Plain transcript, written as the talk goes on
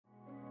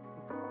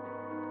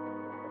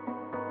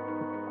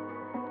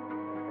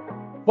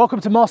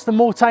Welcome to Marston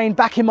Moretaine,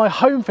 back in my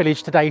home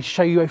village today to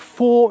show you a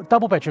 4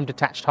 double-bedroom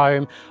detached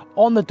home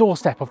on the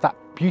doorstep of that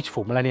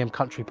beautiful Millennium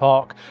Country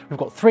Park. We've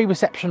got 3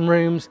 reception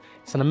rooms.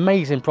 It's an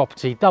amazing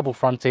property, double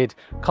fronted.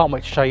 Can't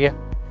wait to show you.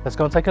 Let's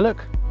go and take a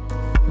look.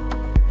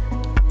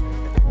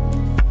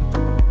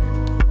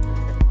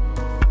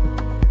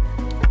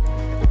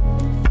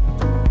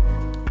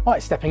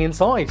 Right, stepping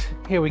inside,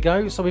 here we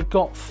go. So we've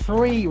got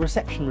 3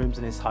 reception rooms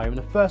in this home.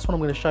 The first one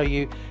I'm going to show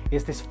you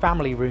is this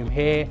family room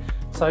here.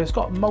 So it's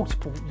got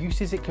multiple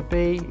uses. It could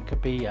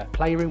be a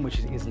playroom, which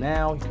it is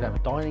now. You could have a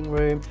dining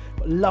room,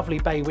 got a lovely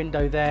bay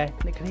window there,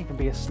 and it can even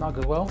be a snug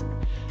as well.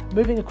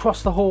 Moving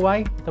across the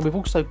hallway, then we've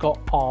also got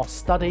our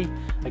study.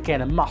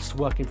 Again, a must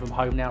working from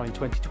home now in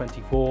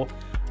 2024.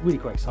 Really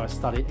great size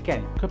study.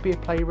 Again, could be a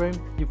playroom.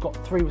 You've got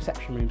 3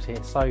 reception rooms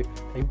here, so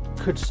they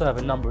could serve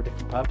a number of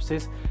different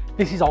purposes.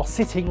 This is our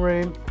sitting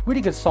room.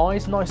 Really good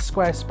size, nice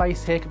square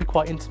space here. Could be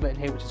quite intimate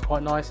in here, which is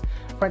quite nice.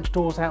 French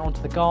doors out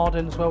onto the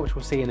garden as well, which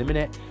we'll see in a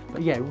minute.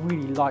 But yeah,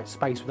 really light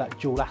space with that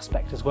dual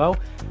aspect as well.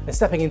 And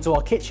stepping into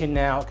our kitchen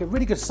now,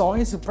 really good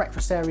size, a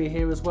breakfast area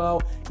here as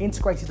well.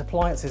 Integrated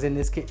appliances in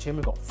this kitchen.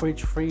 We've got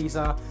fridge,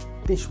 freezer,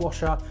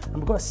 dishwasher, and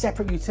we've got a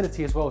separate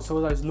utility as well, so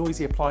all those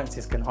noisy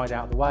appliances can hide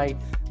out of the way.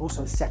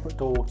 Also a separate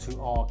door to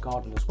our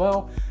garden as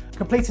well.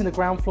 Completing the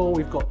ground floor,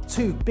 we've got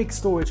 2 big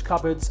storage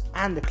cupboards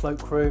and a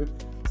cloakroom.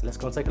 So let's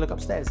go and take a look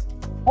upstairs.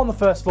 On the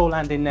first floor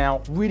landing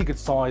now, really good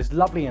size,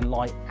 lovely and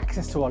light,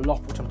 access to our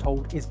loft, which I'm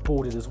told is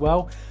boarded as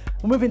well.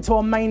 We'll move into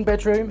our main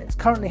bedroom. It's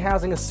currently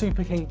housing a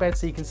super king bed,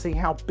 so you can see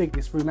how big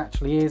this room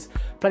actually is.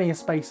 Plenty of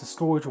space for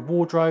storage of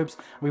wardrobes.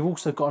 We've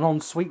also got an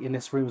ensuite in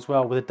this room as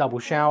well with a double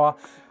shower.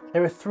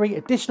 There are 3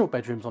 additional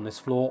bedrooms on this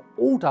floor,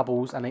 all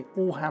doubles, and they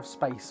all have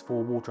space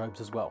for wardrobes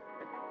as well.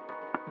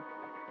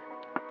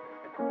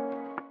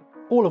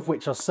 All of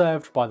which are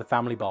served by the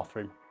family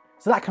bathroom.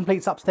 So that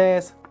completes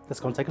upstairs. Let's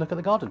go and take a look at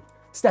the garden.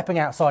 Stepping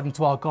outside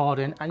into our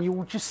garden, and you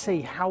will just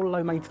see how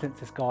low maintenance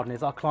this garden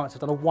is. Our clients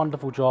have done a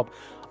wonderful job.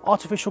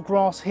 Artificial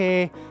grass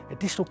here,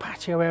 additional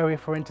patio area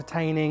for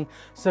entertaining.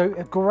 So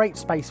a great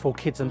space for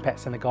kids and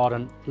pets in the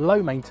garden,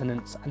 low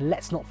maintenance, and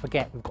let's not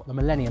forget we've got the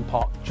Millennium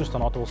Park just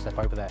on our doorstep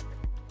over there.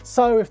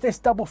 So if this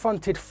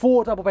double-fronted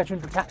 4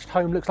 double-bedroom detached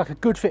home looks like a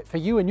good fit for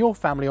you and your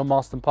family on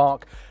Marston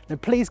Park, then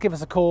please give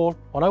us a call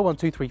on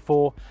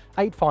 01234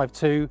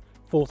 852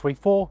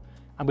 434,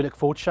 and we look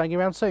forward to showing you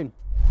around soon.